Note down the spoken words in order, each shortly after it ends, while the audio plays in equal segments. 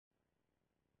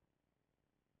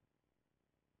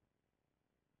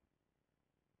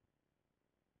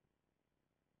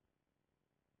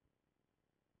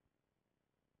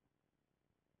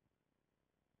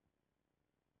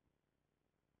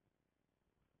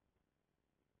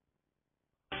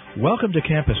Welcome to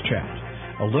Campus Chat,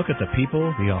 a look at the people,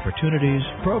 the opportunities,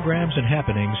 programs, and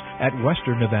happenings at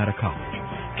Western Nevada College.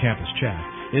 Campus Chat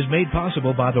is made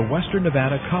possible by the Western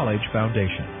Nevada College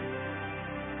Foundation.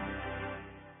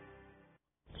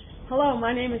 Hello,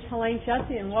 my name is Helene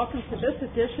Jesse, and welcome to this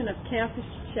edition of Campus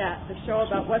Chat, the show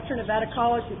about Western Nevada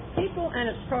College, its people, and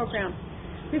its programs.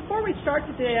 Before we start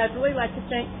today, I'd really like to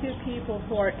thank two people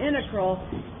who are integral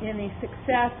in the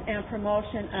success and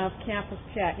promotion of Campus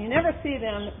Chat. You never see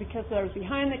them because they're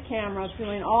behind the camera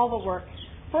doing all the work.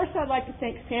 First, I'd like to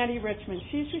thank Sandy Richmond.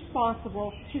 She's our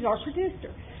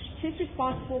producer. She's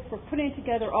responsible for putting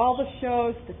together all the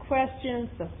shows, the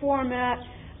questions, the format,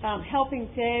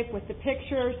 helping Dave with the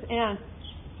pictures, and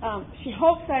she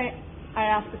hopes I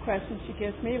ask the questions she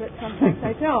gives me, but sometimes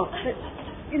I don't. But,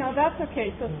 that's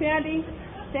okay. So, Sandy,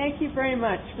 thank you very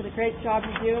much for the great job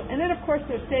you do. And then, of course,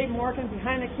 there's Dave Morgan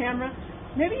behind the camera.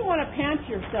 Maybe you want to pan to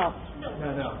yourself.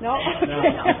 No?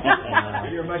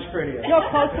 Okay. You're much prettier. No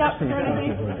close-ups or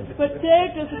anything. But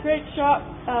Dave does a great job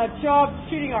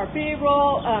shooting our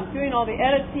B-roll, doing all the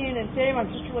editing. And, Dave,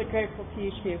 I'm just really grateful to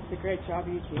you, too, for the great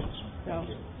job you do. So,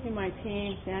 to my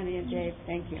team, Sandy and Dave,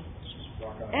 thank you.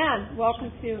 And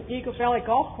welcome to Eagle Valley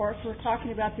Golf Course. We're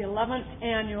talking about the 11th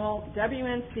annual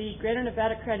WNC Greater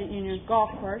Nevada Credit Union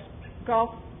Golf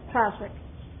Classic.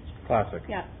 Classic.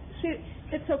 Yeah. See,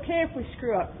 it's okay if we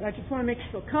screw up. I just want to make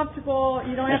you feel comfortable.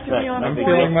 You don't have to be on the I'm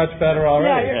feeling much better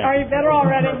already. Yeah, are you better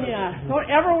already? Yeah. Don't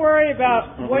ever worry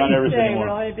about what you say,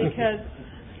 really, because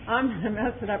I'm going to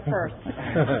mess it up first.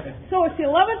 So it's the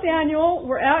 11th annual.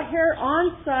 We're out here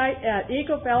on site at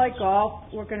Eagle Valley Golf.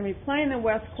 We're going to be playing the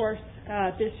West Course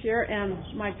this year, and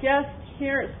my guest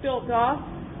here is Phil Doss.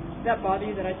 Did that bother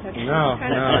you that I touched you? No,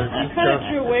 you kind of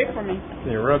drew away from me.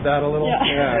 Can you rub that a little?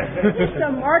 Yeah. He's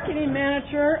the marketing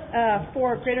manager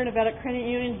for Greater Nevada Credit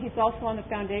Union. He's also on the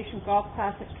Foundation Golf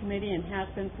Classic Committee and has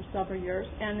been for several years.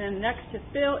 And then next to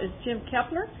Phil is Jim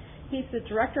Kepler. He's the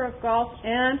Director of Golf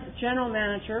and General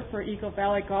Manager for Eagle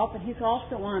Valley Golf, and he's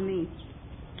also on the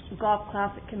Golf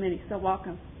Classic Committee. So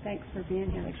welcome. Thanks for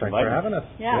being here. Thanks for having us.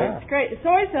 Yeah, it's great. It's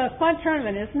always a fun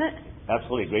tournament, isn't it?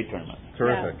 Absolutely, great tournament.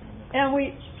 Terrific. Yeah. And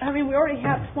we already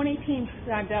have 20 teams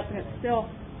signed up, and it's still...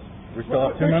 We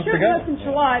still have 2 months to go. We're shooting this in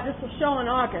July. This will show in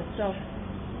August, so if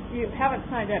you haven't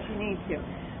signed up, you need to.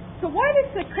 So why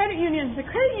does the credit union... The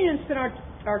credit union's been our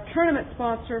tournament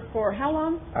sponsor for how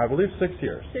long? I believe 6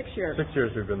 years. 6 years. 6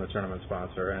 years we've been the tournament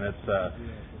sponsor, and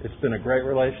it's been a great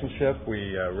relationship.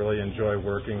 We really enjoy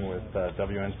working with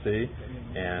WNC,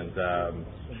 and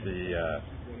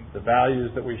the values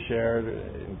that we share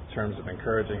in terms of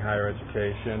encouraging higher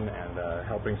education and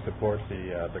helping support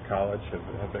the college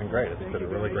have been great. It's been a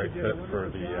really great fit for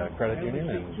the credit union,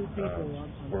 and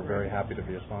we're very happy to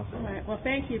be a sponsor. All right. Well,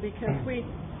 thank you, because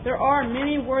there are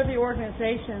many worthy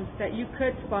organizations that you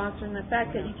could sponsor, and the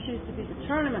fact that you choose to be the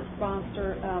tournament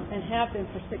sponsor and have been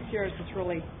for 6 years is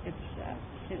really it's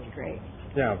great.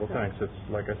 Yeah. Well, thanks. It's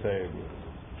like I say,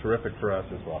 terrific for us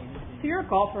as well. So you're a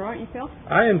golfer, aren't you, Phil?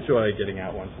 I enjoy getting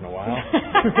out once in a while.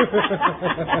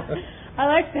 I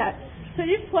like that. So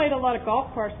you've played a lot of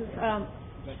golf courses.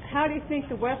 How do you think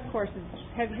the West courses?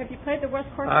 Have you played the West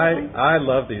course? I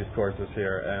love these courses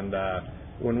here, and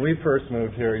when we first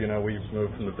moved here, we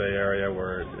moved from the Bay Area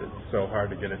where it's so hard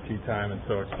to get a tee time and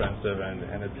so expensive,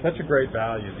 and it's such a great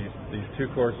value. These 2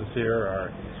 courses here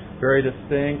are very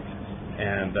distinct,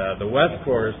 and the West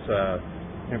course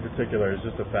in particular is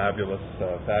just a fabulous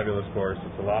course.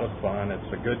 It's a lot of fun.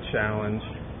 It's a good challenge,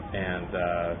 and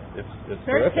it's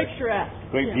very terrific. picturesque.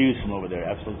 Great views from over there.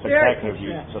 Absolutely spectacular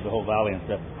views. So the whole valley and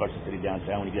stuff, of course, the city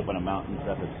downtown. When you get up on a mountain and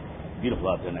stuff, it's beautiful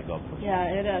out there in that golf course.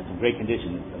 Yeah, it is. It's in great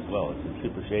condition as well. It's in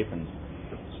super shape, and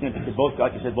both,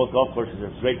 like you said, both golf courses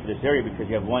are great for this area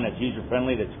because you have one that's user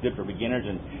friendly, that's good for beginners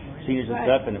and seniors and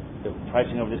stuff, and the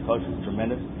pricing over this course is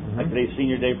tremendous. Mm-hmm. Like today's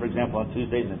senior day, for example, on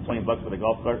Tuesdays, and it's $20 for the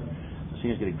golf cart.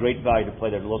 Seniors get a great value to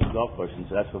play their local golf course, and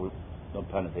so that's what we're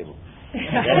on the table. And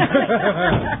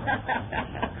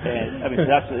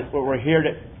that's what we're here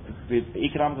to. The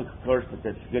economical course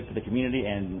that's good for the community,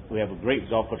 and we have a great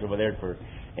golf course over there for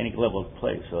any level of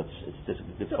play. So it's just a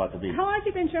good spot to be. How long have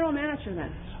you been general manager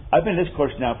then? I've been in this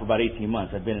course now for about 18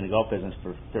 months. I've been in the golf business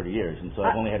for 30 years, and so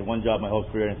I've only had one job my whole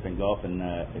career, and it's been golf. And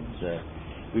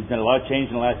we've done a lot of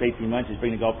change in the last 18 months. It's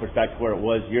bringing the golf course back to where it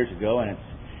was years ago, and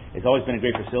it's always been a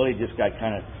great facility. Just got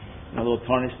kind of a little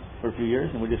tarnished for a few years,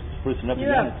 and we're just sprucing up again.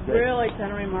 You have really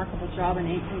done a remarkable job in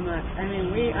 18 months. I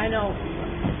mean, I know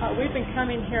we've been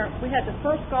coming here. We had the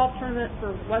first golf tournament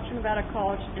for Western Nevada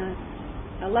College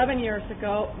 11 years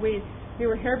ago. We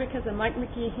were here because of Mike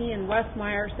McGehee and Wes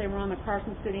Myers. They were on the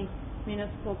Carson City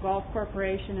Municipal Golf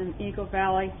Corporation in Eagle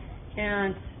Valley,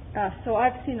 and So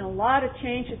I've seen a lot of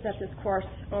changes at this course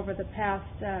over the past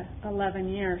 11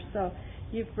 years. So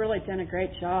you've really done a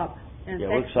great job. And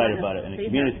yeah, we're excited about it, and the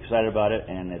community's excited about it,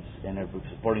 and they're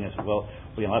supporting us as well.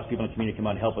 We have a lot of people in the community come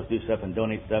out and help us do stuff and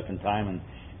donate stuff and time, and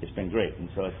it's been great. And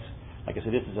so it's, like I said,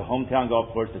 this is a hometown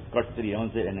golf course. The Carson City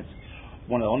owns it, and it's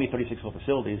one of the only 36-hole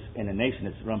facilities in the nation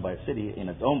that's run by a city, and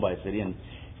it's owned by a city, and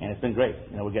it's been great.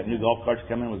 You know, we've got new golf carts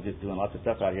coming. We're just doing lots of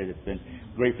stuff out here that's been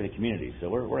great for the community. So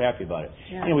we're happy about it.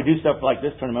 Yeah. And we do stuff like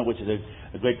this tournament, which is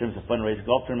a great term of fundraiser.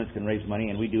 Golf tournaments can raise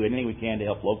money, and we do anything we can to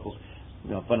help local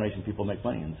fundraising people make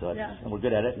money. And so and we're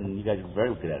good at it, and you guys are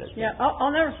very good at it. Yeah,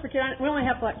 I'll never forget. We only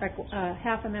have like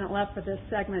half a minute left for this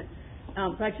segment,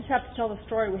 but I just have to tell the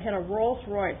story. We had a Rolls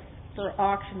Royce for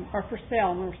auction or for sale,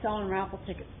 and we were selling raffle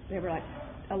tickets. They were like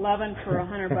 11 for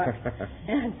 $100,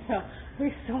 and so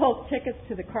we sold tickets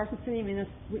to the Carson City. We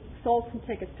sold some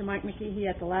tickets to Mike McGehee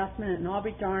at the last minute, and I'll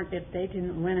be darned if they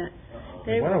didn't win it.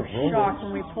 They were shocked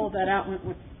when we pulled that out. Went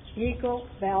with Eagle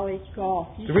Valley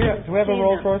Golf. Do we have a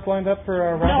Rolls Royce lined up for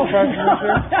raffle prizes this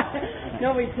year?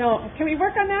 No, we don't. Can we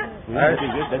work on that?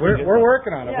 We're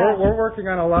working on it. Yeah. We're working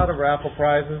on a lot of raffle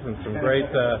prizes and some great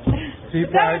tea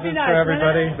prizes nice, for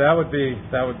everybody. That would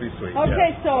be sweet.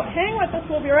 Okay, so hang with us.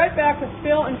 We'll be right back with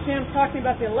Phil and Jim talking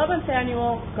about the 11th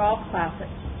annual Golf Classic.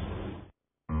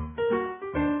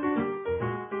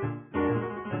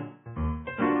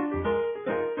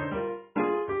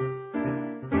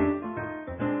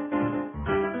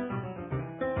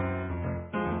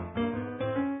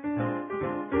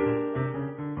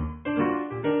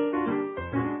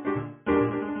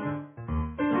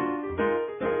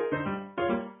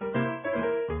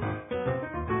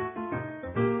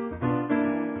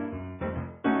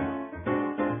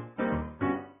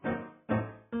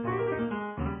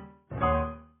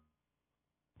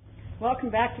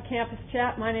 Welcome back to Campus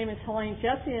Chat. My name is Helene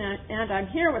Jesse, and I'm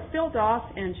here with Phil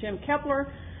Doss and Jim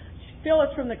Kepler. Phil is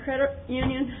from the Credit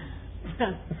Union.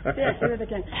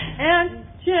 And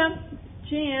Jim,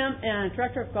 GM and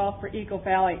Director of Golf for Eagle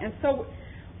Valley. And so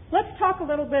let's talk a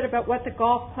little bit about what the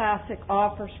Golf Classic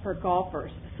offers for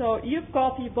golfers. So you've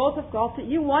golfed, you both have golfed it.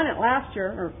 You won it last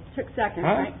year, or took second,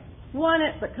 right? Won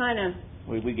it, but kind of...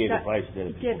 We gave the prize to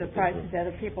other people. Gave the prize to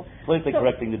other people. Politically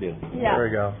correct thing to do. Yeah. There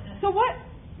we go. So what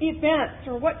events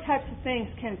or what types of things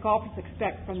can golfers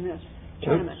expect from this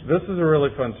tournament? This is a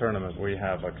really fun tournament. We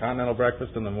have a continental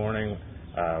breakfast in the morning.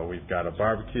 We've got a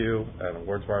barbecue, an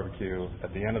awards barbecue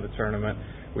at the end of the tournament.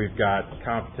 We've got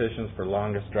competitions for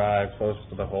longest drive,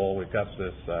 closest to the hole. We've got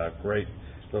this great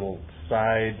little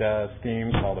side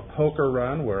scheme called a poker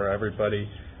run, where everybody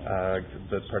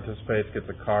that participates gets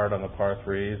a card on the par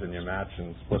threes, and you match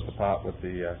and split the pot with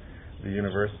the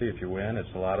university if you win. It's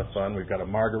a lot of fun. We've got a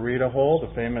margarita hole, the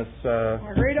famous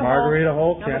margarita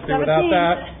hole. Can't do without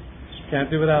that. Can't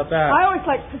do without that. I always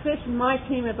like to position my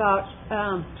team about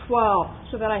 12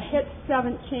 so that I hit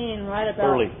 17 right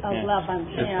about early,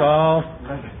 11. It's all.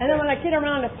 And then when I get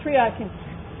around to 3, I can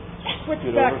switch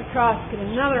back across, get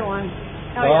another one.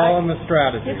 It's all in the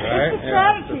strategy, right? It's a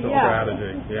strategy, it's a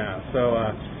strategy, yeah. So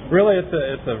really,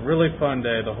 it's a really fun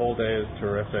day. The whole day is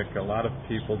terrific. A lot of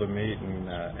people to meet and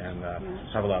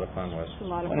have a lot of fun with. It's a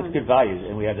lot of fun. And it's good value.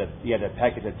 And we have that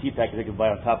package, that tea package they can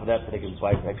buy on top of that, so they can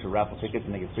buy extra raffle tickets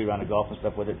and they get free round of golf and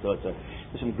stuff with it. So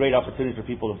there's some great opportunities for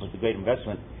people. It's a great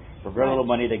investment. For very little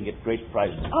money, they can get great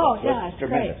prizes. Oh, so yeah, it's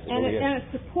great. And it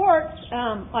supports,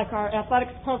 like our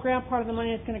athletics program. Part of the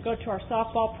money is going to go to our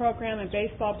softball program and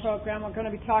baseball program. We're going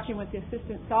to be talking with the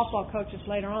assistant softball coaches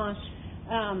later on.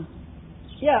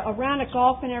 A round of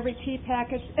golf in every tee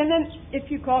package. And then if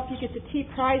you golf, you get the tee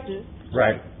prizes.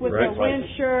 Right. With the wind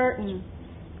shirt and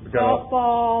golf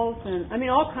balls and,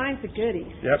 all kinds of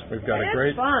goodies. Yep, we've got a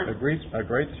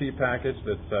great tee package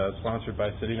that's sponsored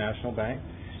by City National Bank.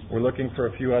 We're looking for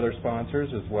a few other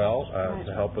sponsors as well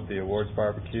to help with the awards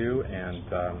barbecue and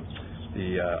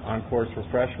the on-course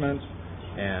refreshments,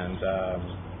 and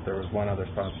there was one other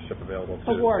sponsorship available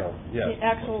too. Award. So, yes. The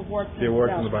actual awards. The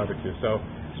awards and the barbecue. So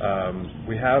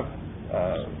we have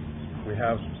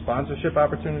sponsorship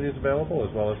opportunities available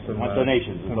as well as some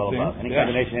donations as well. Any kind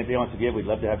of donation anybody wants to give, we'd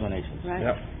love to have donations. Right.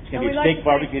 Yep. It's going to be a steak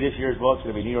barbecue this year as well. It's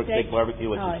going to be New York steak barbecue,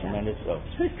 which is tremendous. So.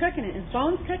 Who's cooking it? Is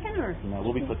Bones cooking or? No,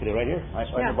 we'll be cooking it right here.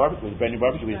 The barbecue, the brand new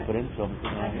barbecue we just put in. So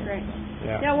that's great.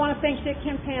 Yeah, I want to thank Dick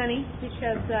Campani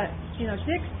because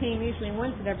Dick's team usually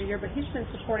wins it every year, but he's been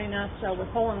supporting us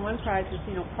with hole-in-one prizes.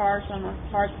 Cars on the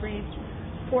par threes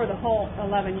for the whole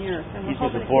 11 years. And he's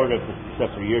been supportive of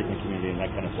stuff for years in the community and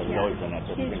that kind of stuff. He's always done that.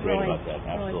 So he's been great about that.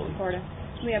 Absolutely. Really supportive.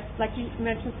 We have, like you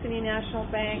mentioned, City National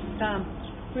Bank.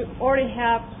 We already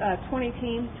have 20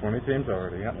 teams. 20 teams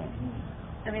already, yeah.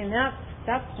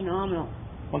 That's phenomenal.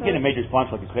 Well, getting a major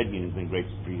sponsor like the credit union has been great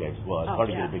for you guys as well. It's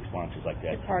hard to get big sponsors like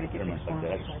that. It's hard to get big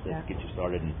sponsors like that. Get you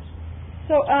started.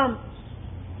 So,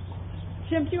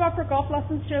 Jim, do you offer golf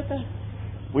lessons here at the...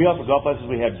 We offer golf lessons.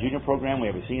 We have a junior program.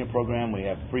 We have a senior program. We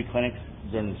have free clinics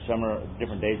during the summer,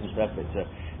 different days and stuff.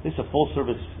 It's a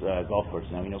full-service golf course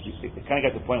now. You know, it kind of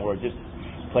got to the point where just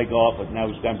play golf, but now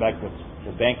we've gone back to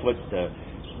banquets, to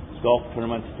golf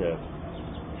tournaments, to,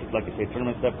 like I say,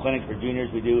 tournament stuff, clinics for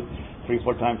juniors. We do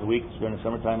 3-4 times a week during the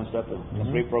summertime and stuff.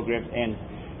 Some great programs, and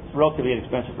it's relatively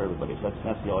inexpensive for everybody. So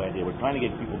that's the whole idea. We're trying to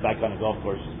get people back on the golf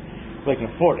course so they can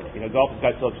afford it. You know, golf has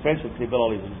got so expensive because they build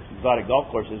all these exotic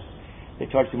golf courses. They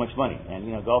charge too much money, and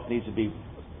you know, golf needs to be,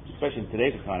 especially in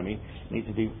today's economy, needs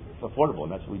to be affordable,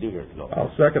 and that's what we do here at the golf. I'll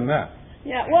second that.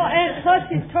 Yeah, well, and plus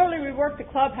you've totally reworked the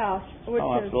clubhouse, which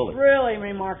is really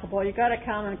remarkable. You got to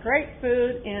come and great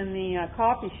food in the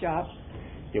coffee shop.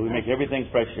 Yeah, we make everything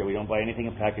fresh here. We don't buy anything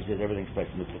in packages. Everything's fresh.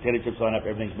 And the potato chips on up,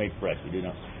 everything's made fresh. We do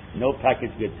no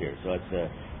packaged goods here. So it's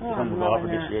something we offer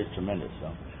this year is tremendous.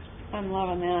 So I'm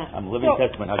loving that. I'm a living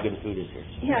testament how good the food is here.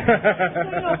 Yeah.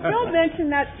 So, Phil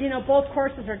mentioned that both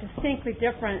courses are distinctly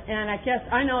different, and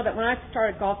I know that when I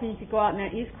started golfing, you could go out in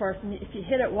that East course, and if you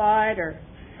hit it wide or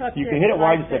you can hit it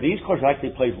wide and stuff. The East course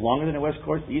actually plays longer than the West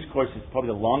course. The East course is probably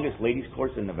the longest ladies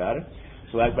course in Nevada.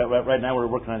 So right now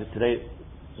we're working on it today.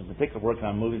 In particular, working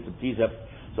on moving some tees up,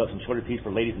 so some shorter tees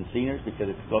for ladies and seniors because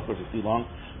the golf course is too long.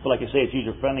 But like I say, it's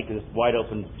user friendly because it's wide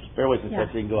open fairways and stuff,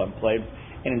 so you can go out and play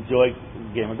and enjoy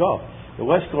the game of golf. The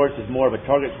West course is more of a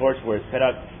target course where it's cut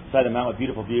out side of the mountain with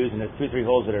beautiful views, and there's 2 or 3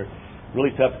 holes that are really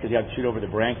tough because you have to shoot over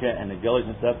the Branca and the gullies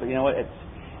and stuff. But you know what?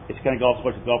 It's kind of golf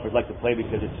course that golfers like to play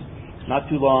because it's not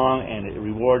too long and it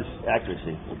rewards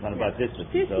accuracy. It's not about distance.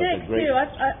 Few snakes too.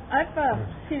 I've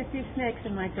seen a few snakes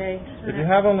in my day. If you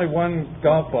have only one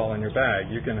golf ball in your bag,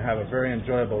 you can have a very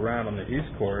enjoyable round on the East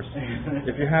course.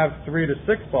 If you have 3 to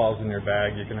 6 balls in your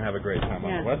bag, you can have a great time on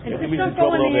the West course. And just don't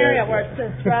go in the area where it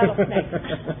says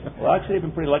rattlesnakes. Well, actually, I've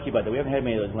been pretty lucky about that. We haven't had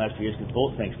many of those in the last few years because bull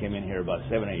snakes came in here about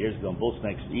 7 or 8 years ago, and bull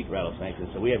snakes eat rattlesnakes,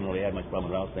 and so we haven't really had much problem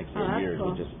with rattlesnakes for years,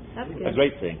 cool. which is a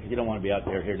great thing because you don't want to be out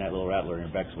there hearing that little rattler in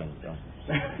your backswing. So.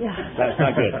 Yeah. That's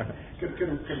not good. Could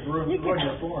ruin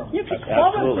your form. You could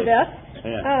club them to death.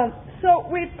 Yeah. So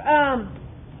we've,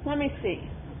 let me see.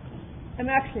 I'm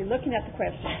actually looking at the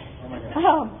question. Oh my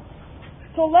God.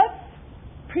 So let's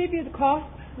preview the cost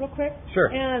real quick. Sure.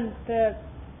 And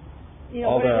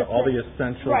all the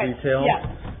essential details. Yes.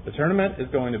 The tournament is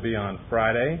going to be on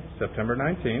Friday, September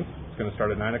 19th. It's going to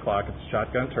start at 9 o'clock. It's a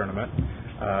shotgun tournament.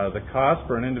 The cost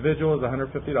for an individual is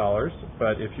 $150,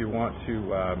 but if you want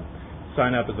to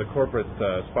sign up as a corporate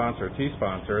sponsor, tee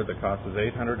sponsor, the cost is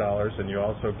 $800, and you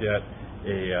also get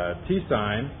a tee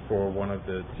sign for one of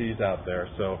the tees out there.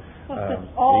 So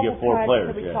all you get 4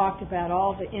 players that we talked about,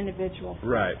 all the individuals.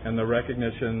 Right, and the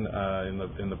recognition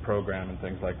in the program and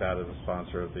things like that as a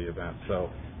sponsor of the event. So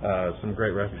some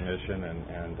great recognition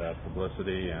and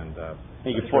publicity and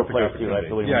you get 4 players too, right?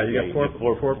 So you get four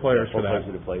players for that.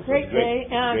 Great day,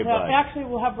 and actually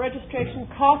we'll have registration.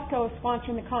 Costco is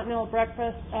sponsoring the Continental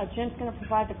Breakfast. Jim's going to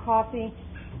provide the coffee.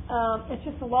 It's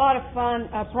just a lot of fun.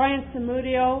 Brian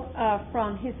Samudio,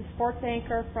 he's a sports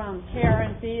anchor from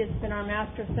KRNZ, has been our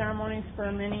master of ceremonies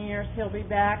for many years. He'll be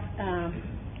back.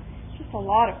 Just a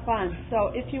lot of fun. So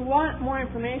if you want more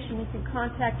information, you can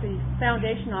contact the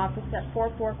foundation office at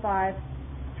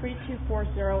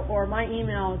 445-3240, or my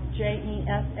email is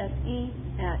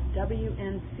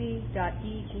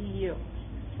jesse@wnc.edu.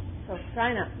 So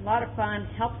sign up. A lot of fun.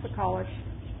 Helps the college.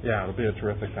 Yeah, it'll be a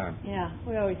terrific time. Yeah,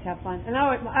 we always have fun. And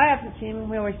I have a team, and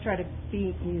we always try to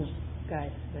beat you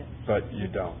guys. But you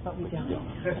don't. But we don't.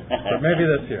 But maybe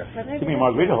this year. Give me a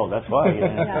margarita hole, that's why.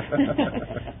 Yeah.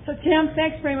 So, Tim,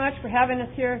 thanks very much for having us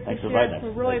here. Thanks for inviting us. We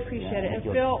really appreciate it. And,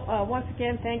 Phil, once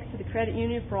again, thanks to the credit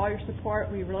union for all your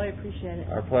support. We really appreciate it.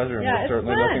 Our pleasure, and we're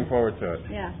certainly looking forward to it.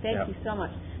 Yeah, thank you so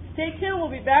much. Stay tuned. We'll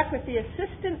be back with the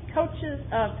assistant coaches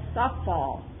of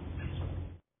softball.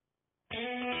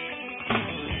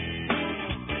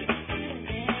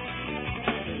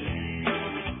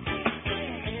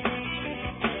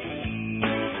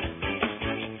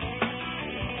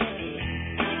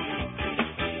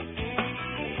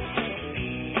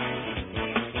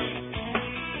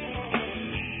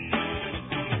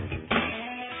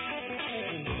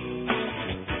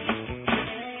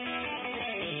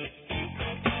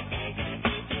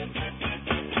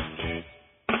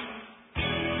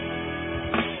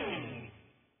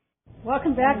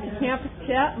 Welcome back to Campus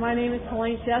Chat. My name is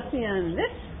Helene Jesse, and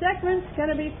this segment's going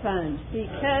to be fun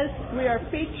because we are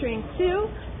featuring 2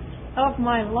 of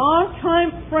my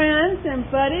longtime friends and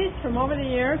buddies from over the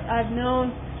years. I've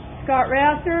known Scott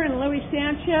Rasser and Louis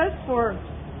Sanchez for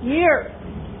years.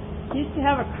 Used to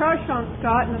have a crush on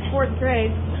Scott in the 4th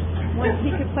grade when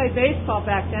he could play baseball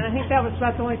back then. I think that was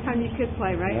about the only time you could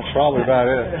play, right? That's probably about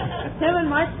it. Him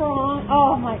and Mike Furlong,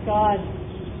 oh my God.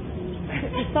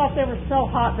 You thought they were so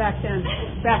hot back then.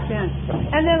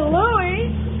 And then Louie,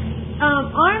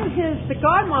 I'm the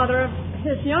godmother of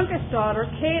his youngest daughter,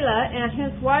 Kayla, and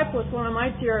his wife was one of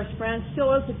my dearest friends,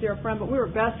 still is a dear friend, but we were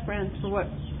best friends for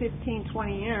 15,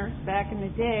 20 years back in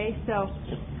the day. So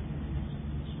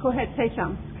go ahead, say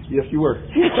something. Yes, you were.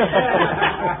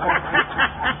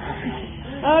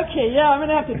 Okay, yeah, I'm going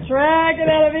to have to drag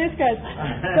it out of these guys.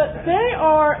 But they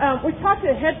are, we talked to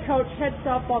the head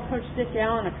softball coach Dick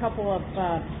Allen a couple of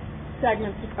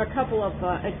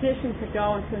editions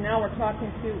ago, and so now we're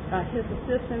talking to his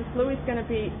assistants. Louie's going to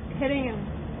be hitting and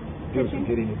pitching.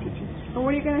 Hitting and pitching. And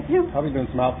what are you going to do? I'll be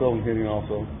doing some outfield and hitting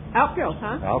also. Outfield,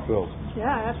 huh? Outfield.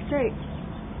 Yeah, that's great.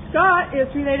 Scott is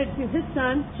related to his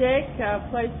son, Jake,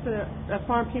 plays for the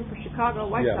farm team for Chicago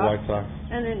White Sox. Yeah, White Sox.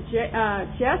 And then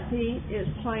Jesse is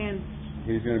playing.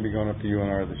 He's going to be going up to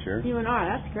UNR this year. UNR,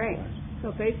 that's great.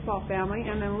 So baseball family.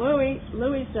 And then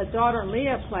Louie's daughter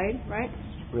Leah played, right?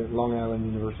 At Long Island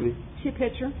University. She a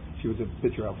pitcher? She was a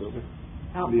pitcher outfielder.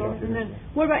 Outfielder. And then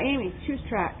what about Amy? She was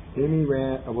track. Amy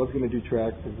I was going to do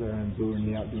track because Blue and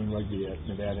me out doing rugby at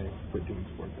Nevada and quit doing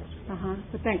sports after.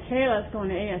 But then Kayla's going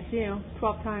to ASU,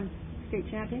 12-time state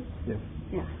champion. Yes.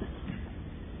 Yeah.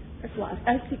 There's a lot.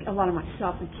 I think a lot of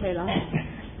myself in Kayla.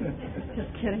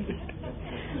 Just kidding.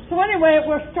 So anyway,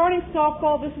 we're starting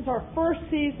softball. This is our first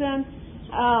season.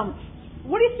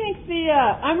 What do you think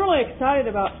I'm really excited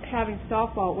about having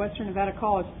softball at Western Nevada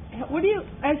College.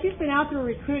 As you've been out there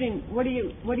recruiting, what do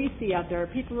you see out there? Are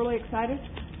people really excited?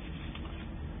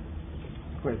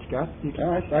 Go ahead, Scott.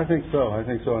 I think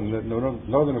so. And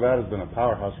Northern Nevada's been a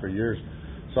powerhouse for years.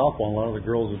 Softball, a lot of the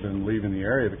girls have been leaving the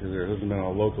area because there hasn't been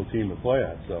a local team to play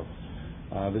at. So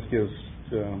this gives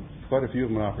quite a few of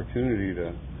them an opportunity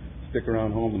to stick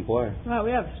around home and play. Well,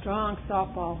 we have strong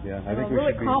softball. Yeah, I think we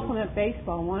really complement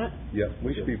baseball, won't it? Yeah,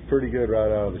 we should be pretty good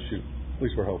right out of the chute. At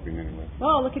least we're hoping anyway.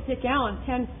 Well, look at Dick Allen,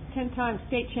 10-time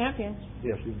state champion.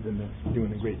 Yes, he's been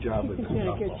doing a great job with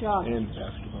softball. Good job. And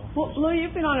basketball. Well, Lou,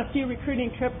 you've been on a few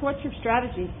recruiting trips. What's your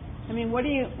strategy? I mean,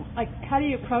 how do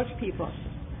you approach people?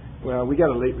 Well, we got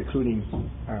a late recruiting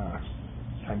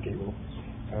timetable.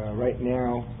 Right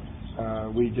now,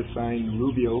 we just signed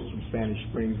Rubio from Spanish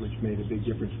Springs, which made a big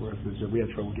difference for us because we had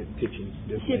trouble getting pitching.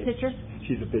 Is she a pitcher?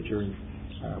 She's a pitcher, and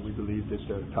we believe that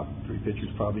the top 3 pitchers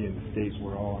probably in the state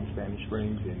were all on Spanish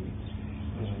Springs.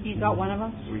 And you got one of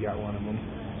them? We got one of them.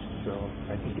 So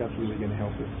I think that's really going to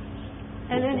help us.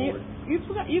 And then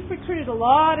you've recruited a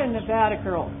lot of Nevada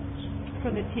girls for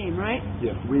the team, right?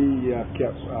 Yes, we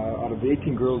kept, out of the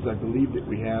 18 girls I believe that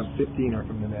we have, 15 are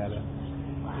from Nevada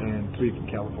and 3 from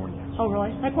California. Oh, really?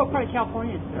 Like what part of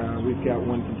California? We've got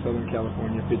one from Southern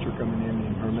California, a pitcher coming in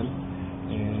named Herman,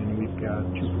 and we've got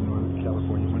 2 from Northern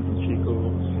California, one from Chico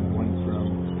and one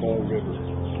from Fall River,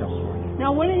 California.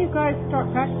 Now, when do you guys start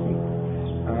practicing?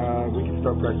 We can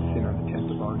start practicing on the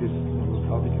 10th of August, and we'll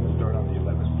probably going to start on the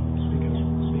 11th.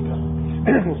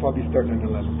 We'll probably start on the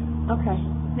 11th. Okay.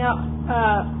 Now,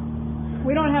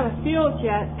 we don't have a field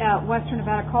yet at Western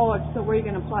Nevada College, so where are you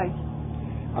going to play?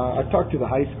 I talked to the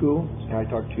high school, and I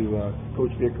talked to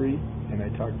Coach Vickery, and I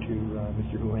talked to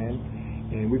Mr. Huan,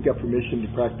 and we've got permission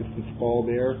to practice this fall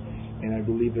there, and I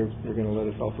believe they're going to let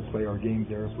us also play our games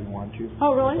there if we want to.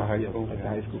 Oh, really? At the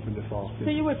high school for this fall. So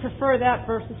you would prefer that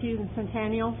versus using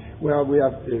Centennial? Well, we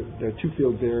have there are 2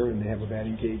 fields there, and they have a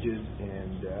batting cages,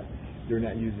 and they're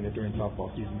not using it during softball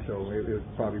season, so it would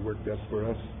probably work best for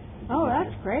us. Oh,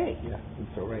 that's great. Yeah, and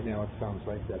so right now it sounds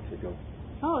like that's the go.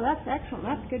 Oh, that's excellent.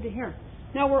 That's good to hear.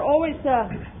 Now, we're always,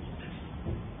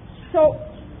 so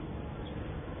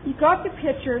you got the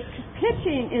pitchers.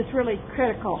 Pitching is really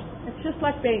critical. It's just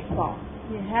like baseball.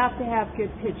 You have to have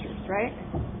good pitchers, right?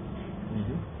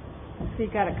 Mm-hmm. So you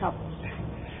got a couple.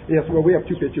 Yes, well, we have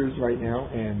 2 pitchers right now,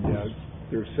 and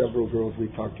there are several girls we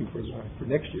talked to for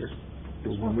next year. So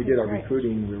when we did our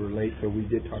recruiting, we were late, so we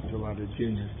did talk to a lot of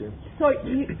juniors too. So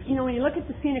you know, when you look at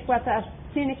the Scenic West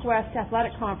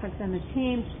Athletic Conference and the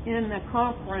teams in the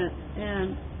conference,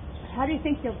 and how do you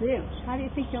think you'll do? How do you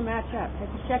think you'll match up?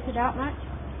 Have you checked it out much?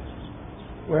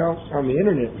 Well, on the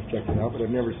internet we checked it out, but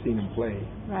I've never seen them play.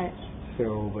 Right.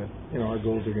 So, but our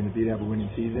goals are going to be to have a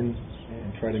winning season and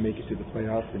try to make it to the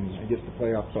playoffs, and I guess the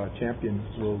playoff champion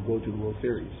will go to the World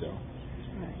Series. So.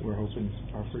 We're hoping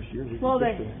our first year.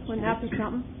 Wouldn't that be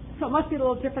something? So it must be a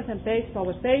little different than baseball.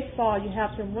 With baseball, you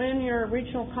have to win your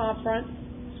regional conference,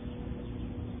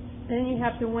 then you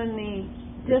have to win the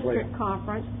district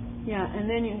conference, and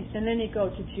then you go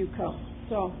to JUCO.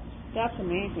 So That's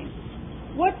amazing.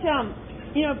 What,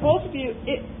 both of you,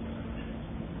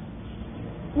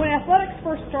 when athletics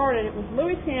first started, it was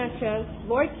Louis Sanchez,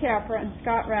 Lloyd Capra, and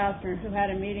Scott Rasner who had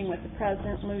a meeting with the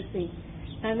president, Lucy.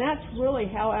 And that's really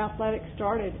how athletics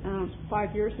started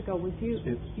 5 years ago, with you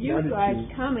guys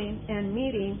coming and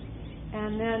meeting.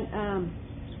 And then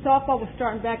softball was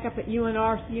starting back up at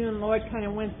UNR, so you and Lloyd kind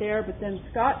of went there, but then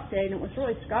Scott stayed, and it was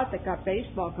really Scott that got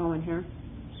baseball going here.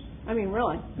 I mean,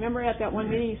 really. Remember at that one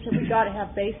meeting you said, we got to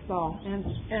have baseball. And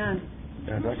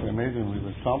yeah, it's actually amazing we've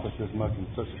accomplished this much in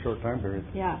such a short time period.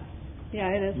 Yeah,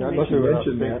 it is Not amazing. much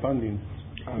of that funding.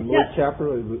 Lloyd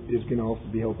Capra is going to also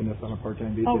be helping us on a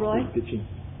part-time basis. Oh, really? Pitching.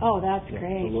 Oh, that's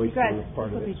great. So You guys, this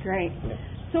will be great. Yeah.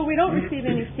 So we don't receive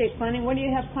any state funding. What do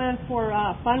you have planned for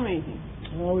fundraising?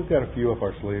 Well, we've got a few up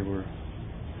our sleeve. We're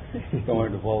don't want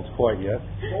to divulge quite yet.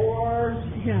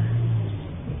 Yeah.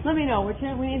 Let me know. We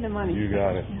need the money. You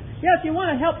got it. Yeah, if you want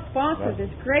to help sponsor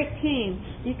this great team,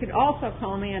 you could also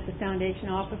call me at the foundation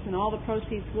office, and all the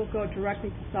proceeds will go directly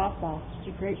to softball.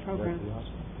 It's a great program.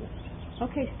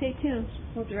 Okay, stay tuned.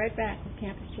 We'll be right back with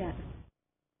Campus Chat.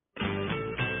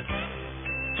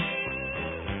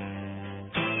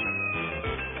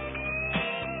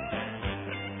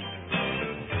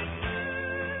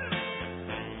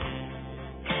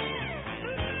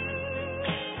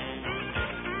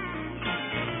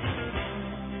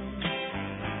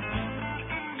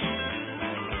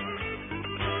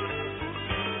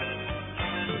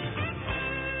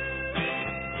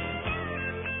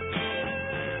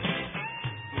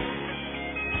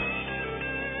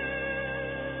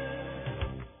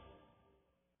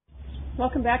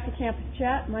 Welcome back to Campus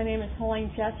Chat. My name is Helene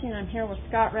Jesse, and I'm here with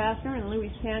Scott Rasner and Louis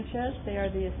Sanchez. They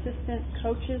are the assistant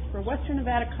coaches for Western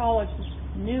Nevada College's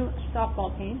new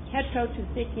softball team. Head coach is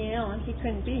Dickie Allen. He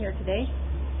couldn't be here today,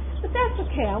 but that's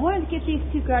okay. I wanted to get these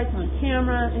two guys on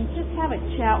camera and just have a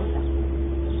chat with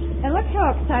them. And look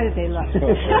how excited they look.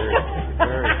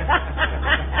 Very.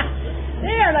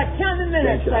 They are like counting the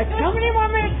minutes. Like, how many more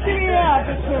minutes do we have?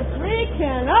 Because we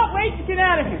cannot wait to get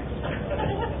out of here.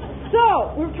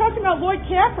 So, we were talking about Lloyd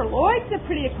Capra. Lloyd's a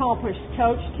pretty accomplished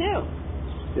coach, too.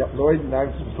 Yep, Lloyd and I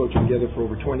have been coaching together for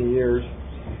over 20 years.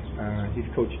 He's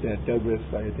coached at Douglas.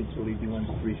 I believe he won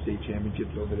 3 state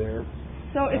championships over there.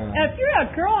 So, if you're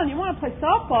a girl and you want to play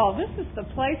softball, this is the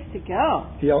place to go.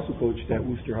 He also coached at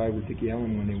Worcester High with Dickie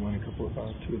Allen when they won two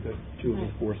of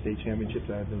the 4 state championships.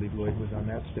 I believe Lloyd was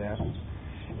on that staff.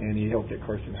 And he helped at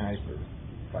Carson High for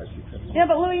 5, 6, 7 years.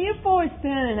 Yeah, but Louis, you've always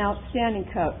been an outstanding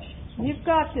coach. You've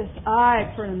got this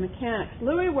eye for the mechanics.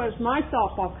 Louis was my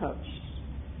softball coach,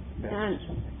 and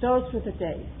those were the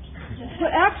days.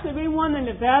 But actually, we won the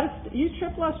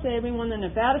we won the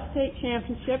Nevada State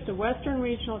Championship, the Western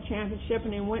Regional Championship,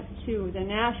 and then went to the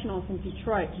Nationals in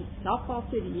Detroit, Softball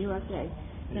City, USA,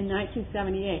 in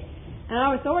 1978. And I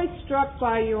was always struck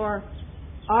by your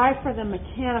eye for the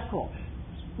mechanical.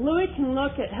 Louis can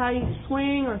look at how you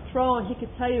swing or throw, and he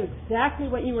could tell you exactly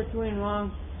what you were doing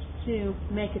wrong to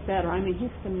make it better. I mean,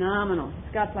 he's phenomenal.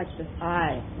 He's got like this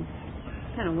eye.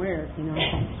 It's kind of weird, you know.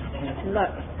 Look,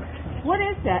 what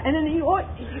is that? And then you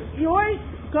always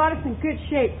got us in good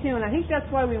shape too, and I think that's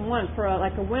why we won for a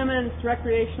women's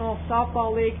recreational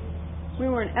softball league. We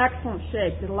were in excellent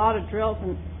shape. Did a lot of drills,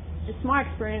 and it's my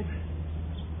experience.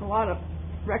 A lot of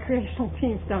recreational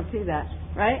teams don't do that,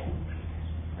 right?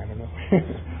 I don't know.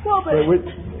 Well, but I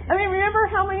mean, remember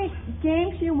how many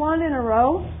games you won in a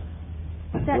row?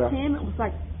 That team, it was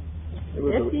like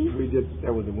 50?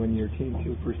 That was a 1-year team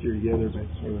too, first year together, but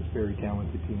it was a very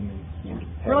talented team. And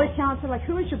really talented? Like,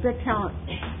 who was your big talent?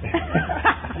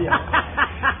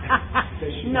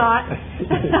 Not.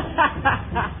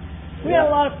 We had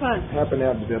a lot of fun. Happened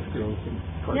to have the best girls in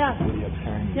Carson City at the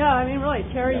time. Yeah, I mean, really,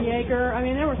 Terry Yeager. I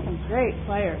mean, there were some great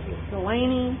players.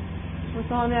 Delaney was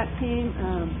on that team.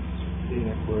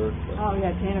 Dana Quirk. Oh,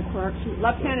 yeah, Dana Quirk. She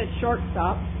left-handed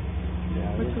shortstop.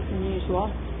 Which was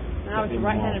unusual. And I was a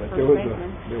right-handed first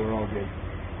baseman. They were all good.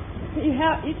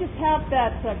 You just have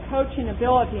that coaching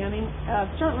ability. I mean,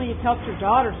 certainly you've helped your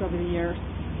daughters over the years.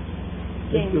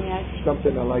 It's just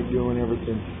something I like doing ever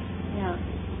since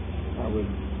I was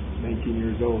 19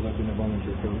 years old. I've been a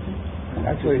volunteer coach.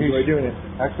 Actually, doing it.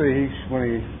 Actually,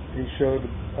 he showed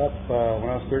up when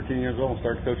I was 13 years old and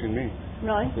started coaching me.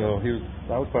 Really? So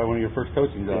that was probably one of your first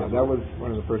coaching jobs. Yeah, that was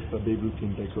one of the first Babe Ruth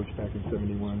teams I coached back in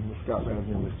 '71. With Scott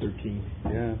Rasner was 13.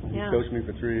 Yeah, he coached me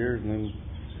for 3 years and then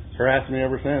harassed me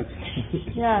ever since.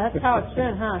 Yeah, that's how it's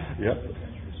been, huh? Yep.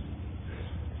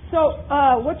 So,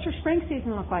 what's your spring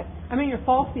season look like? I mean, your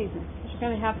fall season. You're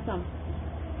going to have some.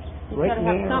 You've got to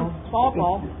have some fall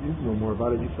ball. You know more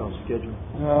about it. You saw the schedule.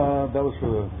 That was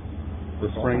for the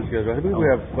spring schedule. I think we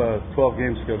have 12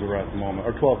 games scheduled right at the moment,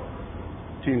 or 12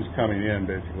 teams coming in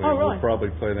basically. Oh, really? We'll probably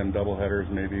play them doubleheaders,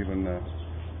 maybe even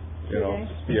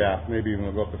maybe even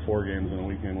we'll go up to 4 games in a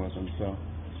weekend with them. So.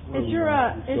 Is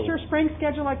your spring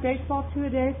schedule like baseball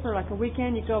 2-a-days for like a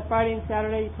weekend? You go Friday and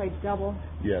Saturday, you play double?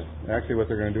 Yes. Actually, what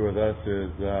they're going to do with us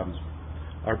is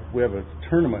we have a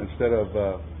tournament instead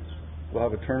of we'll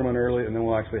have a tournament early, and then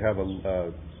we'll actually have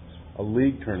a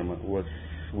league tournament, which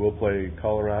we'll play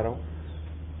Colorado,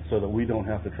 so that we don't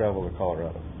have to travel to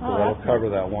Colorado. So that'll cover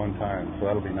that one time. So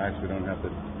that'll be nice. We don't have to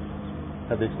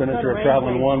have the expenditure of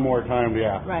traveling one more time.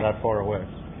 That far away.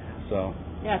 So.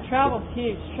 Yeah, travel's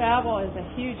huge. Travel is a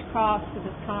huge cost to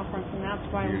this conference, and that's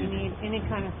why we need any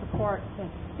kind of support.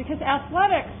 Because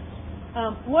athletics,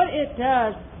 what it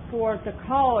does for the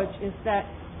college is that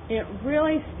it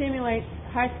really stimulates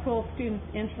high school students'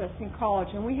 interest in college.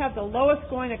 And we have the lowest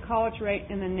going to college rate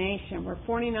in the nation. We're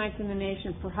 49th in the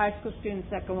nation for high school students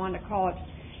that go on to college.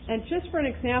 And just for an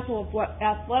example of what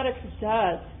athletics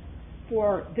does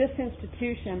for this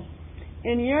institution,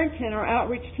 in Yerington, our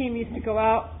outreach team used to go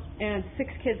out and 6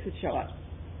 kids would show up.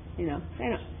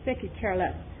 They could care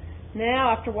less.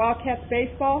 Now, after Wildcats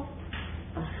baseball,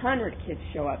 100 kids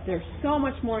show up. There's so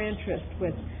much more interest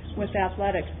with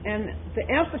athletics, and the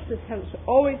emphasis has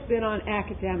always been on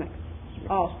academics.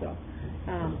 Also,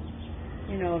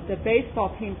 the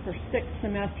baseball team for 6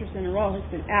 semesters in a row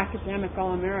has been academic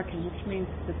All-American, which means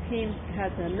the team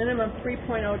has a minimum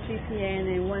 3.0 GPA, and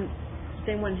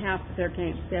they win half of their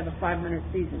games. They have a 500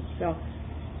 season, so.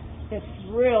 It's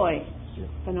really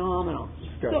phenomenal.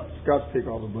 Scott's take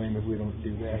all the blame if we don't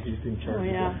do that. He's in charge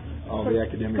of all the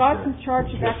academics. Scott's in charge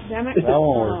of academics? That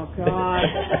won't work. Oh, God.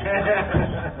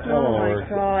 Oh, my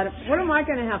God. What am I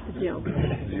going to have to do?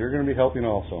 You're going to be helping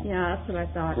also. Yeah, that's what I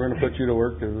thought. We're going to put you to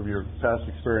work because of your past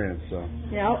experience. So.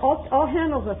 Yeah, I'll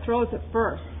handle the throws at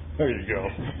first. There you go.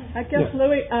 I guess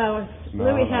Louis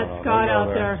had Scott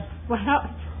out there. Well,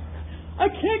 I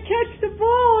can't catch the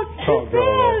ball. It's too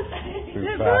fast. Too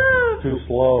fast. Too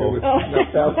slow. It was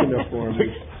not fast enough for me.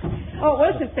 Oh, it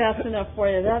wasn't fast enough for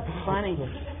you. That's funny.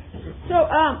 So,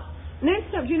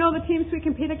 next up, do you know the teams we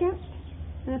compete against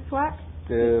in the SWAC?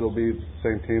 It'll be the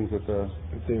same teams with the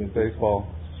baseball,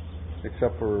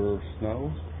 except for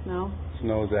Snow. No.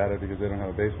 Snow is added because they don't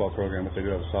have a baseball program, but they do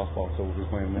have a softball, so we'll be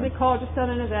playing them. The College of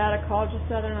Southern Nevada, College of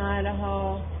Southern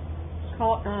Idaho,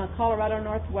 Colorado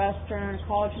Northwestern,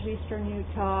 College of Eastern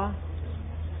Utah.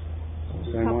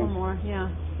 A couple more, yeah.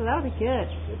 So that'll be good.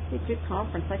 It'll be a good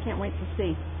conference. I can't wait to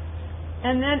see.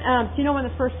 And then, do you know when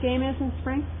the first game is in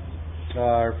spring?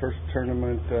 Our first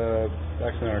tournament,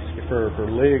 actually, for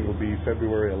league will be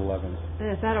February 11th. And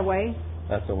is that away?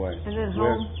 That's away. And then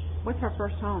home? What's our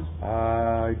first home?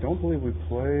 I don't believe we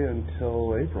play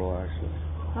until April, actually.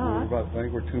 Oh, I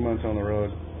think we're 2 months on the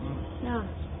road. Yeah.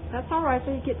 That's all right.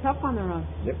 So you get tough on the road.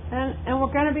 Yep. And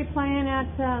we're going to be playing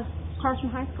at Carson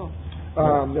High School.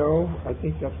 No, I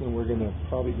think that's when we're going to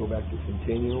probably go back to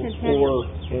Centennial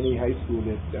or any high school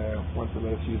that wants to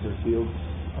let us use their fields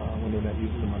when they're not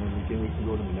using them on the weekend. We can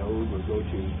go to Minot or go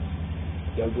to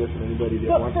Douglas or anybody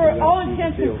that wants to let us use the field. But for all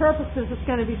intents and purposes, it's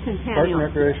going to be Centennial. Parks and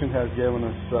Recreation has given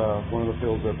us one of the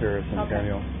fields up here at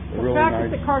Centennial. Okay. We'll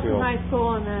practice at Carson High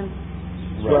School and then...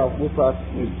 Right. Well, we'll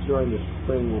practice during the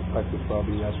spring. We'll practice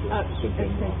probably after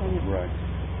Centennial. Right.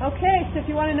 Okay, so if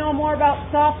you want to know more about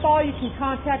softball, you can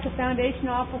contact the foundation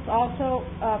office also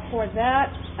for that.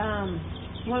 I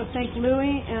want to thank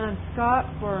Louis and Scott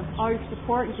for all your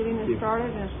support in getting this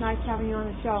started, and it's nice having you on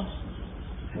the show.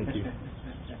 Thank you.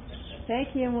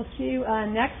 Thank you, and we'll see you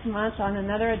next month on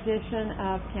another edition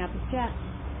of Campus Chat.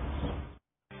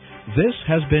 This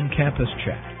has been Campus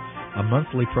Chat, a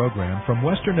monthly program from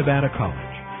Western Nevada College.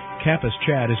 Campus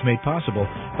Chat is made possible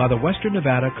by the Western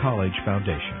Nevada College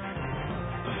Foundation.